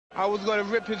I was going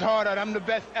to rip his heart out. I'm the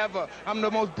best ever. I'm the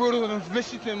most brutal and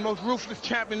vicious and most ruthless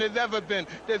champion there's ever been.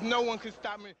 There's no one can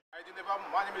stop me.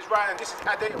 My name is Ryan and this is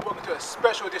Ade and welcome to a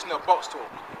special edition of BoxTalk.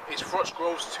 It's Froch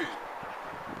Groves 2.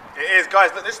 It is,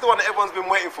 guys. Look, this is the one that everyone's been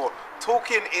waiting for.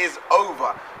 Talking is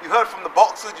over. You heard from the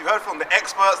boxers, you heard from the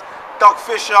experts, Doug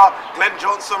Fisher, Glenn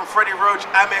Johnson, Freddie Roach,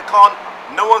 Amir Khan.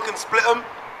 No one can split them.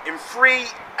 In 3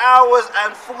 hours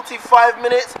and 45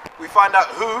 minutes, we find out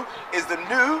who is the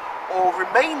new or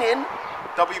remaining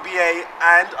WBA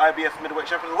and IBF middleweight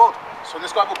champion of the world. So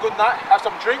let's go have a good night, have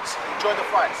some drinks, enjoy the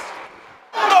fights.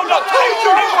 No, no, oh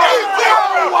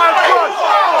my God!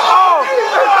 Oh,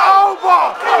 it's over!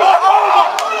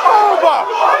 Over!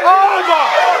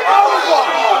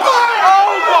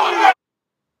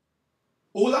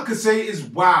 All I can say is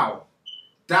wow.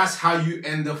 That's how you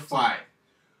end the fight.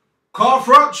 Carl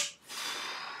Froch,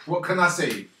 what can I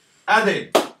say?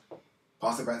 Ade,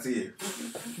 Pass it back to you.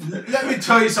 let me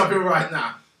tell you something right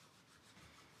now.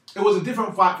 It was a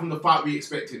different fight from the fight we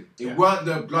expected. It weren't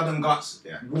the blood and guts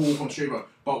war from straight road.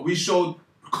 But we showed,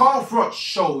 Carl Froch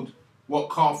showed what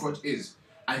Carl Froch is.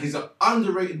 And he's an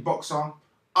underrated boxer,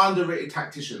 underrated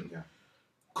tactician. Yeah.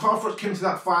 Carl Froch came to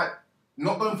that fight,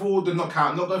 not going for the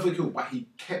knockout, not going for the kill, but he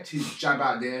kept his jab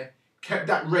out there, kept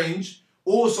that range,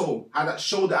 also had that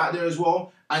shoulder out there as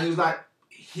well. And it was like,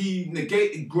 he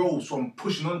negated Groves from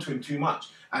pushing onto him too much.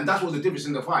 And that's what the difference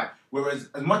in the fight. Whereas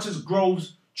as much as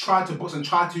Groves tried to box and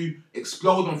tried to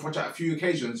explode on Froch at a few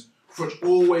occasions, Froch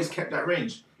always kept that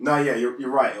range. No, yeah,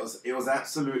 you're right. It was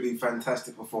absolutely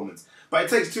fantastic performance. But it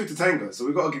takes two to tango, so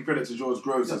we've got to give credit to George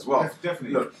Groves as well.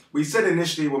 Definitely. Look, we said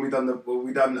initially when we done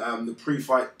the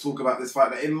pre-fight talk about this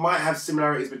fight that it might have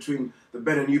similarities between the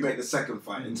Ben and Eubank the second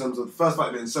fight in terms of the first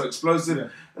fight being so explosive, and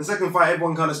the second fight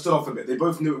everyone kind of stood off a bit. They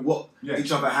both knew what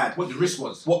each other had, what the risk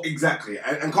was. What exactly,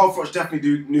 and Carl Froch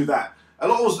definitely knew that. A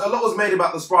lot was made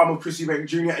about the sparring with Chris Eubank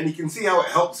Jr. and you can see how it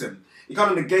helped him. He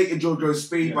kind of negated George Groves'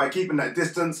 speed by keeping that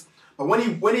distance. But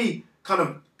when he kind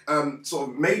of sort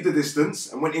of made the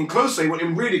distance and went in closer, he went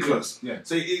in really close. Yeah.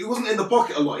 So he wasn't in the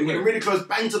pocket a lot. He went in really close,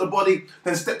 banged to the body,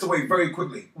 then stepped away very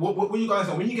quickly. What you guys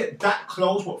know, when you get that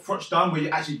close, what Froch done, where you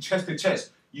actually chest to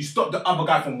chest, you stop the other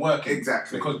guy from working.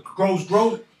 Exactly. Because Groves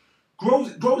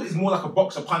is more like a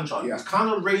boxer puncher. Yeah. It's kind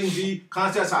of rangy, kind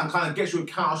of sets out and kind of gets you with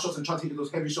counter shots and tries to hit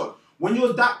those heavy shots. When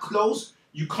you're that close,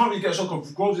 you can't really get a shot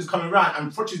because Groves is coming round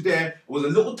and Froch is there, was a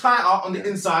little tighter on the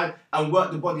inside and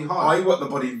worked the body hard. Oh, he worked the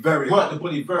body very hard. Worked the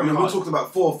body very hard. We're talking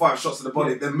about 4 or 5 shots to the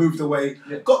body, then moved away.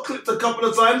 Yeah. Got clipped a couple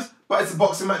of times, but it's a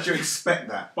boxing match, you expect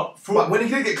that. But when he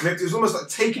did get clipped, it was almost like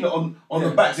taking it on the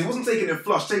back. So he wasn't taking it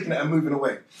flush, taking it and moving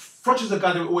away. Froch is the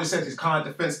guy that always said his kind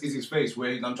of defence is his face,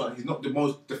 where he's not the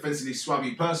most defensively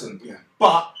swabby person. Yeah.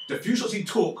 But the few shots he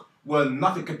took were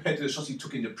nothing compared to the shots he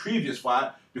took in the previous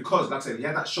fight because, like I said, he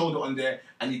had that shoulder on there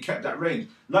and he kept that range.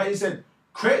 Like you said,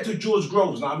 credit to George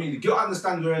Groves. Now, I mean, you got to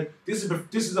understand where this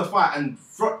is a fight and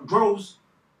Groves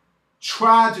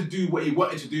tried to do what he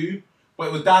wanted to do, but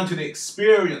it was down to the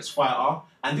experienced fighter.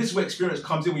 And this is where experience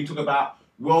comes in when you talk about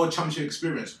world championship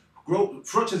experience.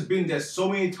 Froch has been there so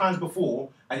many times before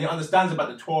and he understands about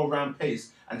the 12-round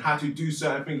pace and how to do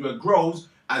certain things. Where Groves,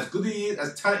 as good as he is,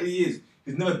 as talented he is,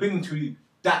 he's never been into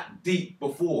that deep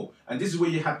before. And this is where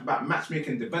you have about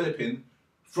matchmaking developing.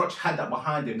 Froch had that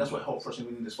behind him. That's what helped Froch in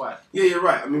winning this fight. Yeah, you're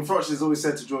right. I mean, Froch has always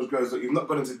said to George Groves, look, you've not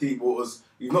gone into deep waters.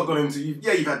 You've not gone into...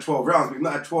 you've had 12 rounds, but you've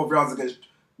not had 12 rounds against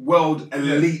world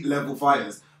elite level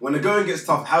fighters. When the going gets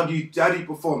tough, how do you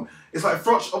perform? It's like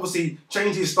Froch obviously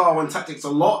changed his style and tactics a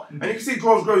lot. And you can see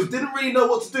Groves didn't really know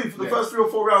what to do. For the first 3 or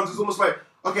 4 rounds, it's almost like,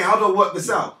 okay, how do I work this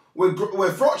out? Where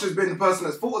Froch has been the person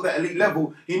that's fought at that elite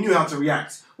level, he knew how to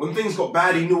react. When things got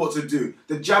bad, he knew what to do.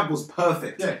 The jab was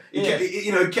perfect. He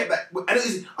kept that. And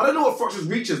I don't know what Froch's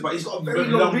reach is, but he's got a very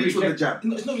long reach with the jab.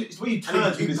 It's where he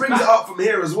turns He brings it up from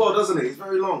here as well, doesn't he? It's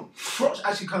very long. Froch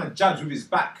actually kind of jabs with his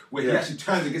back, where he actually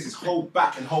turns and gets his whole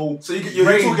back and whole so you're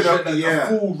range, talking about a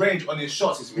full range on his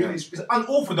shots. It's really it's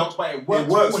unorthodox, but it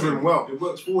works for him well. It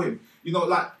works for him. You know,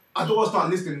 like I don't want to start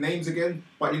listing names again,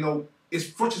 but you know, it's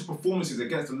Froch's performances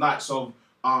against the likes of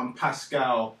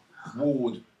Pascal,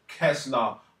 Ward,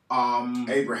 Kessler,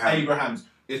 Abrahams.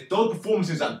 It's those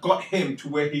performances that got him to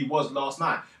where he was last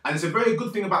night. And it's a very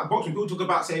good thing about boxing. People talk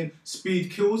about saying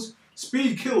speed kills.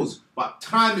 Speed kills, but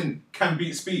timing can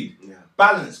beat speed. Yeah.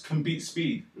 Balance can beat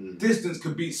speed. Distance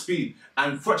can beat speed.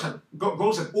 And Froch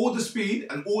Groves had all the speed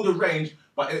and all the range,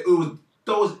 but it was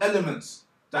those elements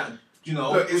that, you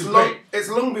know, look, it's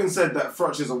long been said that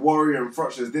Froch is a warrior and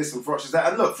Froch is this and Froch is that.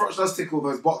 And look, Froch does tick all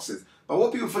those boxes. But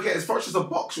what people forget is Froch is a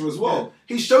boxer as well.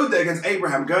 Yeah. He showed that against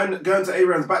Abraham, going to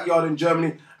Abraham's backyard in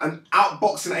Germany and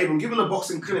outboxing Abraham, giving a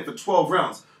boxing clinic for 12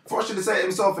 rounds. Froch did say it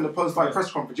himself in the post-fight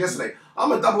press conference yesterday.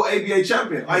 I'm a double ABA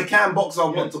champion. I can box, I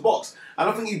want to box. And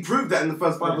I think he proved that in the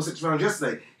first 5 or 6 rounds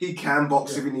yesterday. He can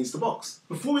box if he needs to box.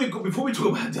 Before we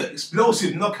talk about the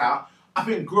explosive knockout, I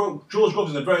think George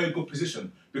Groves is in a very good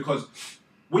position because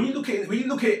when you look at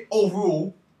it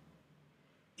overall,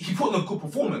 he put in a good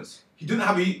performance. He didn't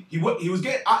have he was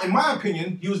getting, in my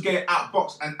opinion, he was getting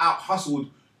outboxed and out hustled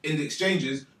in the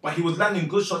exchanges, but he was landing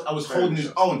good shots. I was holding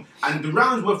his own, and the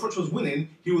rounds where Froch was winning,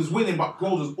 he was winning, but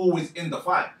Groves was always in the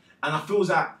fight. And I feel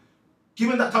that,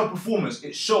 given that type of performance,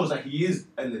 it shows that he is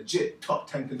a legit top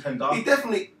 10 contender. He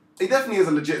definitely is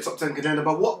a legit top 10 contender.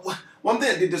 But one thing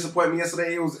that did disappoint me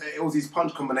yesterday, it was his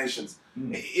punch combinations.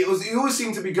 He always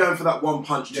seemed to be going for that one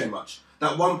punch too much.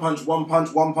 That one punch,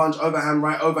 overhand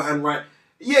right.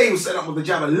 Yeah, he was setting up with the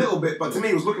jab a little bit, but to me,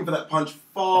 he was looking for that punch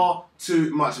far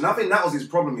too much. And I think that was his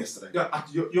problem yesterday. Yeah,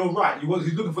 you're right.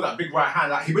 He's looking for that big right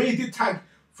hand. Like, when he did tag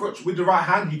Froch with the right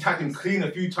hand, he tagged him clean a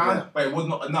few times, but it was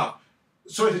not enough.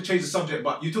 Sorry to change the subject,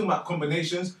 but you're talking about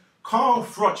combinations. Carl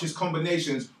Froch's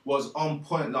combinations was on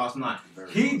point last night.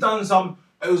 He done some,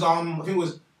 it was, I think it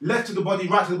was left to the body,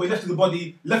 right to the body, left to the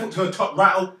body, left foot to the top,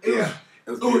 right out. It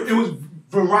was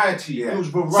variety. Yeah. It was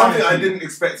variety. Something I didn't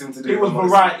expect him to do. It was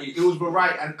variety. It was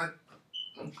variety. And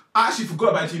I actually forgot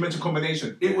about it until you mentioned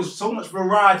combination. It was so much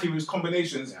variety with his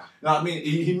combinations. Yeah. You know what I mean?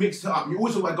 He mixed it up. You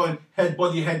always talk about going head,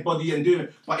 body, and doing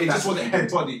it. But it just wasn't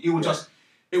head, body. It was just,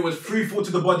 it was 3-4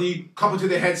 to the body, couple to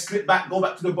the head, slip back, go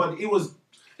back to the body. It was...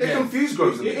 It confused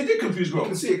Groves. It did confuse Groves. You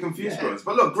can see it confused Groves.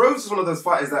 But look, Groves is one of those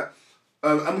fighters that...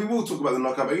 and we will talk about the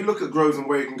knockout, but you look at Groves and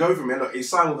where you can go from here. Look, he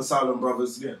signed with the Silent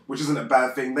Brothers, which isn't a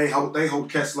bad thing. They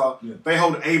hold Kessler, they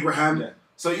hold Abraham.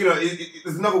 So, you know,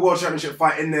 there's another World Championship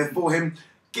fight in there for him.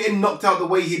 Getting knocked out the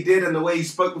way he did and the way he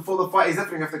spoke before the fight, he's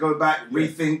definitely going to have to go back,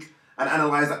 rethink, and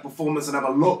analyse that performance and have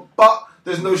a look. But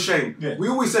there's no shame. We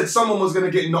always said someone was going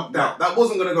to get knocked out. That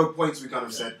wasn't going to go points, we kind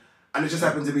of said. And it just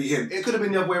happened to be him. It could have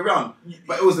been the other way around,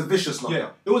 but it was a vicious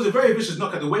knockout. It was a very vicious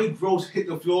knockout. The way Groves hit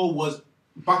the floor was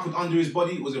backward under his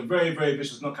body. It was a very, very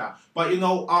vicious knockout. But, you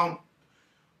know,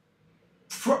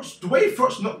 the way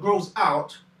Froch knocked Groves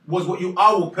out was what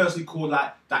I would personally call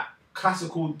like that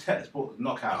classical textbook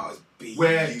knockout.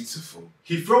 Where beautiful.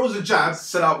 He throws a jab,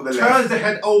 set up with the turns the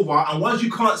head over, and once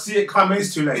you can't see it coming,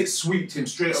 it's too late. It sweeps him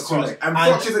straight across. And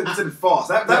Froch isn't considered fast.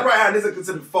 That right hand isn't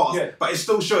considered fast, but it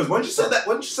still shows. Once you set up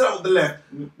with the left,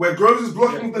 where Groves is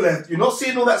blocking with the left, you're not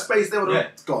seeing all that space there.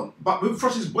 It's gone. But with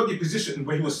Froch's body position,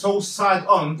 where he was so side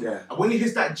on, and when he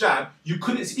hits that jab, you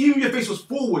couldn't see, even if your face was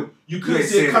forward, you couldn't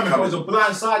see it coming because it was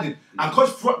blindsided. And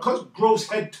because Groves'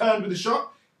 head turned with the shot,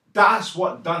 that's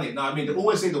what done it. Now, I mean, they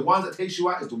always say the ones that takes you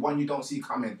out is the one you don't see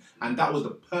coming. And that was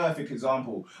the perfect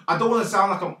example. I don't want to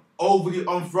sound like I'm overly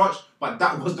on Froch, but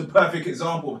that was the perfect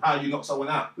example of how you knock someone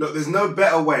out. Look, there's no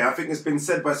better way. I think it's been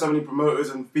said by so many promoters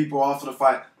and people after the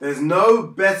fight. There's no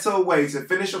better way to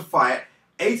finish a fight.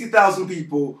 80,000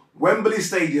 people, Wembley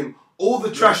Stadium, all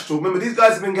the trash talk. Remember, these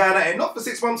guys have been going at it, not for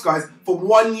 6 months, guys. For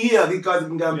 1 year, these guys have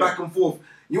been going back and forth.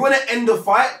 You want to end a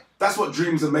fight? That's what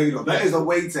dreams are made of. That is a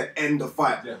way to end a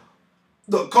fight.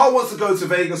 Look, Carl wants to go to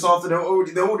Vegas after they're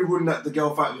already ruling out the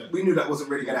girl fight. We knew that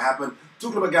wasn't really going to happen.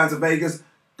 Talking about going to Vegas,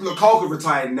 look, Carl could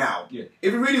retire now. If he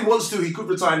really wants to, he could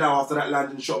retire now after that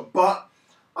landing shot. But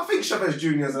I think Chavez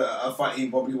Jr. is a fight he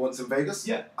probably wants in Vegas.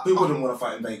 Who wouldn't want to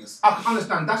fight in Vegas? I can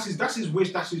understand. That's his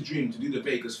wish. That's his dream to do the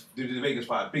Vegas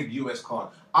fight, a big US card.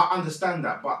 I understand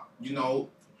that, but you know,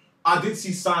 I did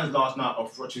see signs last night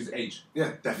of Froch's age.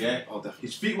 Definitely.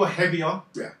 His feet were heavier.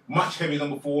 Much heavier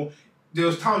than before. There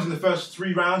was times in the first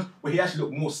 3 rounds where he actually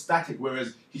looked more static,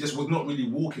 whereas he just was not really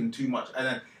walking too much.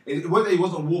 And whether he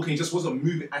wasn't walking, he just wasn't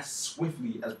moving as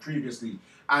swiftly as previously.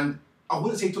 And I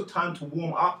wouldn't say he took time to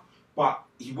warm up, but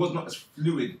he was not as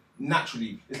fluid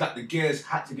naturally. It's like the gears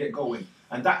had to get going.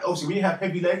 And that, obviously, when you have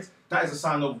heavy legs, that is a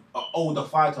sign of an older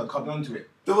fighter coming onto it.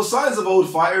 There were signs of old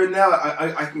fighter in there,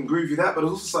 I can agree with you that, but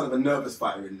there's also a sign of a nervous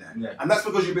fighter in there. And that's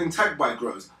because you're being tagged by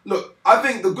Groves. Look, I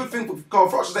think the good thing for Carl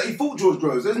Froch is that he fought George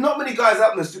Groves. There's not many guys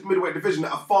out in the super middleweight division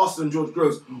that are faster than George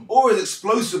Groves or as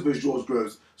explosive as George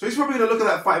Groves. So he's probably going to look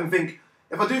at that fight and think,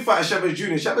 if I do fight a Chavez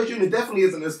Jr., Chavez Jr. definitely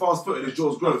isn't as fast-footed as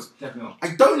George Groves. Definitely not.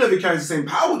 I don't know if he carries the same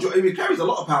power. He carries a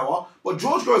lot of power, but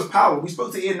George Groves' power, we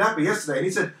spoke to Ian Nappy yesterday, and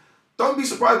he said, don't be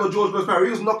surprised by George Groves' power. He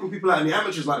was knocking people out in the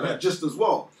amateurs like that just as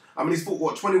well. I mean, he's fought,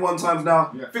 what, 21 times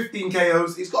now, 15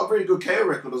 KOs. He's got a very good KO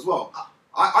record as well.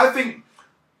 I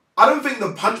don't think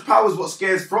the punch power is what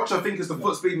scares Froch. I think it's the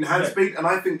foot speed and hand speed. And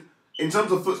I think, in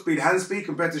terms of foot speed, hand speed,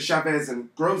 compared to Chavez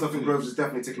and Groves, I think Groves is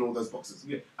definitely ticking all those boxes.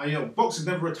 And you know, boxers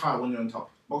never retire when you're on top.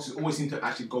 Boxers always seem to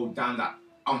actually go down that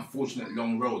unfortunate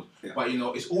long road. Yeah. But you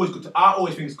know, it's always good to. I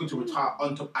always think it's good to retire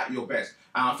on top at your best.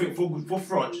 And I think for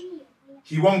Froch,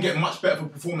 he won't get much better for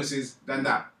performances than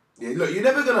that. Yeah, look, you're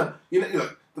never gonna.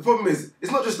 Look, the problem is,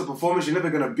 it's not just the performance. You're never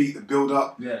gonna beat the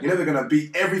build-up. Yeah. You're never gonna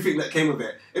beat everything that came with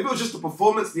it. If it was just the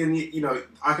performance, then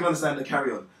I can understand the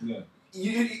carry on. Yeah.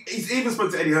 He's even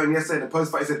spoke to Eddie Hearn yesterday in the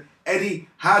post-fight. He said, Eddie,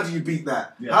 how do you beat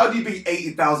that? Yeah. How do you beat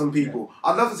 80,000 people?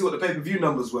 I'd love to see what the pay-per-view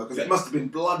numbers were, because it must have been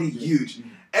bloody huge.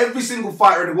 Every single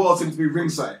fighter in the world seemed to be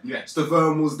ringside. Yeah.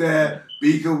 Stavone was there,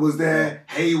 Beaker was there,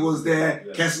 Hay was there,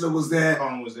 Kessler was there,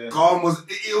 Khan was there. Khan was.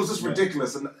 It was just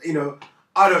ridiculous, and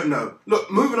I don't know. Look,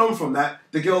 moving on from that,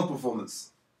 the girl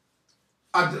performance.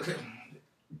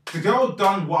 The girl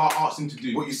done what I asked him to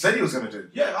do. What you said he was going to do.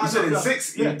 Yeah, you said in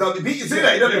 6. Yeah. He beat you to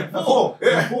that. He done it in 4.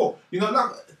 Yeah. 4. You know,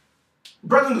 like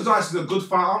Brandon Gonzalez is a good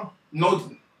fighter. No,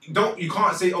 you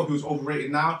can't say, oh, he was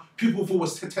overrated now. People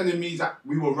was telling me that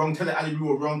we were wrong, telling Ali we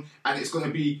were wrong, and it's going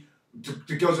to be,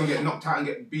 the girl's going to get knocked out and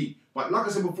get beat. But like I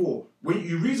said before,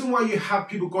 reason why you have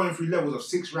people going through levels of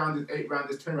 6 rounders, 8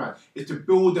 rounders, 10 rounds, is to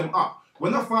build them up.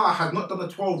 When a fighter has not done a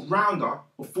 12-rounder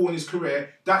before in his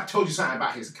career, that tells you something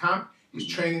about his camp, his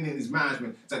training, and his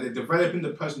management, that they're developing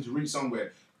the person to reach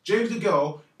somewhere. James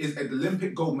DeGale is an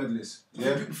Olympic gold medalist.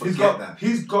 Yeah,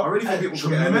 he's got I really think people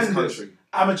forget in this tremendous country.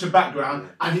 amateur background,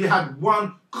 and he had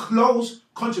one close,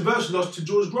 controversial loss to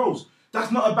George Groves.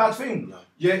 That's not a bad thing. No.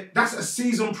 Yeah, that's a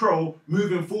seasoned pro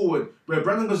moving forward. Where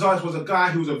Brandon Gonzalez was a guy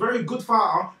who was a very good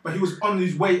fighter, but he was on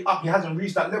his way up. He hasn't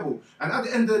reached that level. And at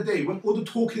the end of the day, when all the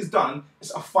talk is done,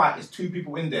 it's a fight. It's 2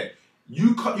 people in there.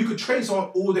 You could train someone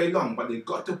all day long, but they've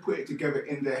got to put it together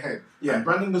in their head. Yeah. And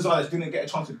Brandon Gonzalez didn't get a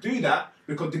chance to do that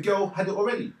because the girl had it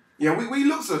already. Yeah, we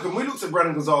looked at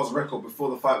Brandon Gonzalez's record before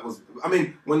the fight was.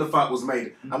 When the fight was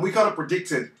made, and we kind of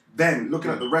predicted then, looking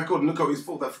at the record and look at his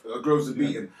fault that Groves would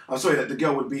beat him. I'm sorry, that the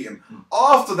girl would beat him.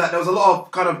 After that, there was a lot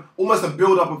of kind of almost a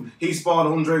build-up of he sparred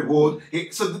Andre Ward.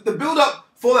 So the build-up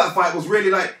for that fight was really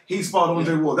like he sparred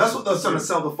Andre Ward. That's what they were trying to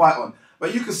sell the fight on.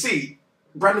 But you could see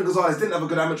Brandon Gonzalez didn't have a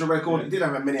good amateur record. He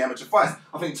didn't have many amateur fights.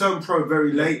 I think turned pro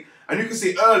very late. And you can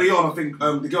see early on, I think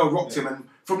the girl rocked him. And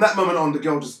from that moment on, the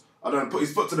girl just, put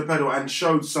his foot to the pedal and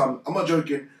showed some. I'm not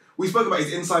joking. We spoke about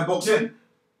his inside boxing. Yeah.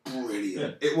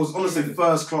 Brilliant. It was honestly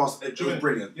first class. It was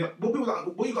brilliant. Yeah. What you got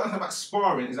to know about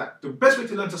sparring is that the best way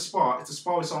to learn to spar is to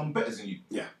spar with someone better than you.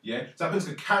 Yeah. Yeah. So that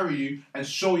person can carry you and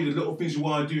show you the little things you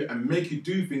want to do and make you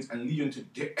do things and lead you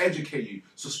to educate you.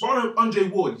 So sparring with Andre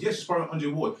Ward, yes, you're sparring with Andre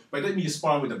Ward, but it doesn't mean you're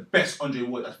sparring with the best Andre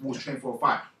Ward that was trained for a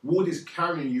fight. Ward is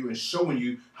carrying you and showing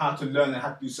you how to learn and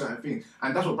how to do certain things.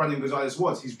 And that's what Brandon Gonzalez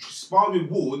was. He's sparring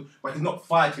with Ward, but he's not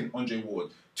fighting Andre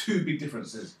Ward. 2 big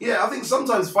differences. Yeah, I think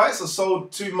sometimes fights are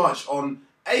sold too much on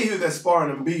A, who they're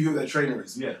sparring, and B, who their trainer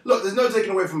is. Yeah. Look, there's no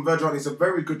taking away from Virgil Hunter. He's a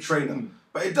very good trainer.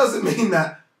 But it doesn't mean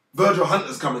that Virgil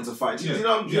Hunter's coming to fight. Do you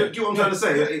know what I'm trying to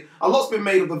say? A lot's been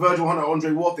made of the Virgil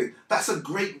Hunter-Andre Ward thing. That's a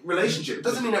great relationship. It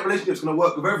doesn't mean that relationship's going to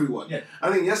work with everyone. Yeah.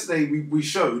 I think yesterday we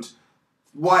showed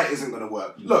why it isn't going to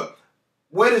work. Look,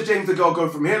 where does James DeGale go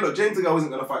from here? Look, James DeGale isn't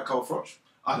going to fight Carl Froch.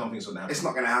 I don't think it's going to happen. It's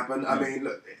not going to happen. I mean,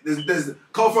 look,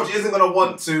 Carl Froch isn't going to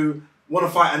want to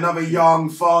fight another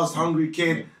young, fast, hungry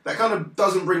kid that kind of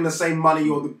doesn't bring the same money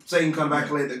or the same kind of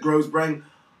accolade that Groves bring.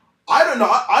 I don't know.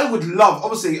 I would love,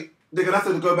 obviously, they're going to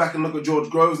have to go back and look at George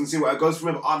Groves and see where it goes from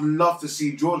him. But I'd love to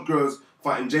see George Groves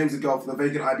fighting James DeGale for the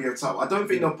vacant IBF title. I don't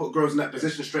think they'll put Groves in that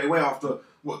position straight away after,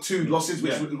 2 losses,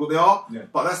 which is what they are. Yeah.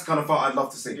 But that's the kind of fight I'd love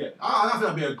to see. Yeah. I think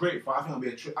that'd be a great fight.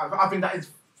 I think that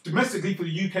is, domestically for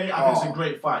the UK, I think it's a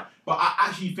great fight. But I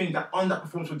actually think that on that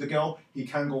performance with DeGale, he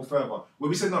can go further. Where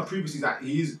we said previously that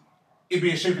it'd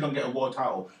be a shame if he don't get a world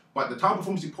title. But the type of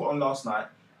performance he put on last night,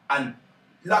 and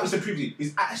like we said previously,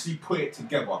 he's actually put it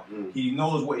together. He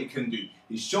knows what he can do.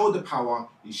 He showed the power,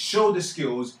 he showed the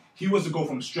skills, he wants to go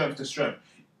from strength to strength.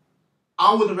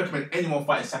 I wouldn't recommend anyone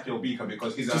fighting Sakio Bika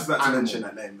because he's just to mention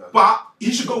that name though. But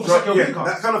he should go for Sakio Bika.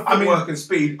 That kind of footwork and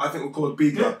speed, I think, will cause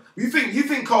Bika. Yeah. You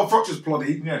think Carl Froch is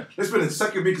ploddy? Yeah. Let's be honest,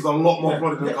 Sakio Bika's a lot more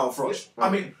ploddy than Carl Froch. Yeah. I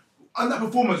mean, on that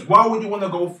performance, why would you want to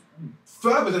go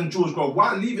further than George Grove?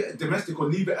 Why leave it domestic or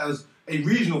leave it as a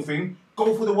regional thing?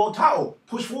 Go for the world title.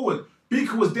 Push forward.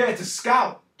 Bika was there to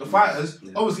scout the fighters.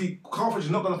 Yeah. Obviously, Carl Froch is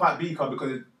not going to fight Bika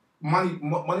because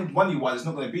money-wise, it's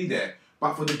not going to be there.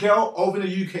 But for the girl over in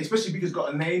the UK, especially because he's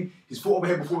got a name, he's fought over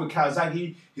here before with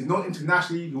Kawasaki, he's known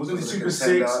internationally, he was in the Super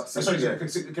 6.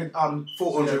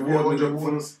 Fought Andre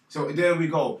Ward. So there we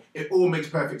go. It all makes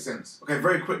perfect sense. Okay,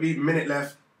 very quickly, minute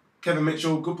left. Kevin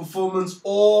Mitchell, good performance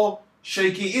or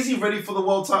shaky? Is he ready for the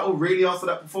world title really after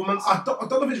that performance? I don't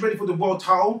know if he's ready for the world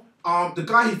title. The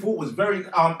guy he fought was very...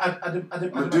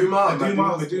 Maduma.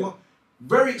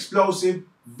 Very explosive,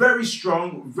 Very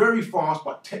strong, very fast,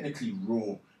 but technically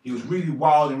raw. He was really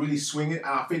wild and really swinging, and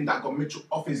I think that got Mitchell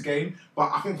off his game.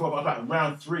 But I think for about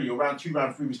round 3 or round 2,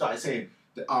 round 3, we started saying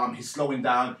that he's slowing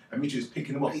down and Mitchell is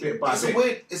picking him up bit by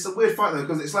bit. It's a weird fight though,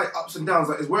 because it's like ups and downs.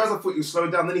 Like whereas I thought he was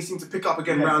slowed down, then he seemed to pick up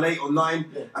again round 8 or 9,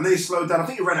 and then he slowed down. I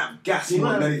think he ran out of gas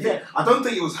more than anything. I don't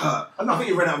think he was hurt. I think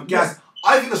he ran out of gas.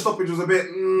 I think the stoppage was a bit,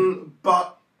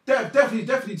 but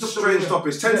definitely strange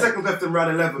stoppage. 10 seconds left in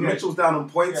round 11. Mitchell's down on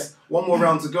points. One more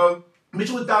round to go.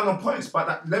 Mitchell was down on points, but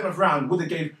that 11th round would have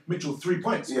gave Mitchell 3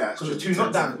 points. Yeah, because it was 2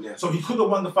 knockdowns. Yeah. So he could have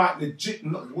won the fight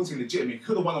legitimate. He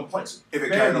could have won on points if it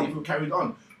carried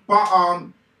on. But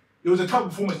it was a tough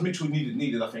performance Mitchell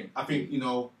needed. I think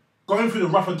going through the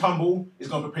rough and tumble is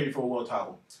going to prepare you for a world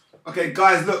title. Okay,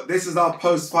 guys, look, this is our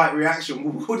post-fight reaction.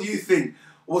 What do you think?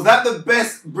 Was that the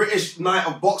best British night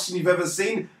of boxing you've ever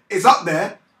seen? It's up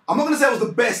there. I'm not going to say it was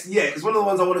the best yet. It's one of the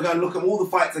ones I want to go and look at all the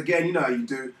fights again. You know how you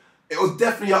do. It was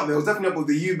definitely up there. It was definitely up with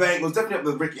the Eubank. It was definitely up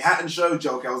with the Ricky Hatton show,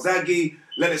 Joe Calzaghe,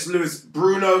 Lennox Lewis,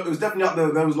 Bruno. It was definitely up there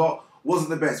with those lot. Wasn't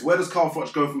the best. Where does Carl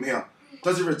Froch go from here?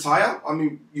 Does he retire? I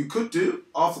mean, you could do.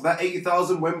 After that,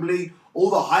 80,000, Wembley, all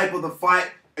the hype of the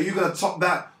fight. Are you going to top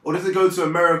that? Or does he go to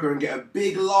America and get a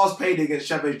big last payday against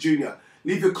Chavez Jr.?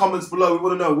 Leave your comments below. We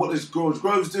want to know, what does George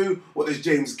Groves do? What does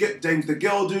James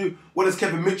DeGale do? What does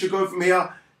Kevin Mitchell go from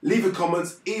here? Leave your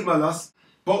comments. Email us.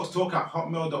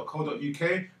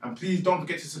 BoxTalk@hotmail.co.uk, and please don't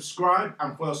forget to subscribe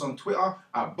and follow us on Twitter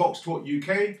at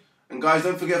BoxTalkUK. And guys,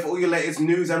 don't forget, for all your latest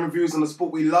news and reviews on the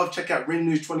sport we love, check out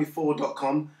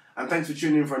ringnews24.com. And thanks for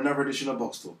tuning in for another edition of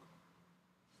Box Talk.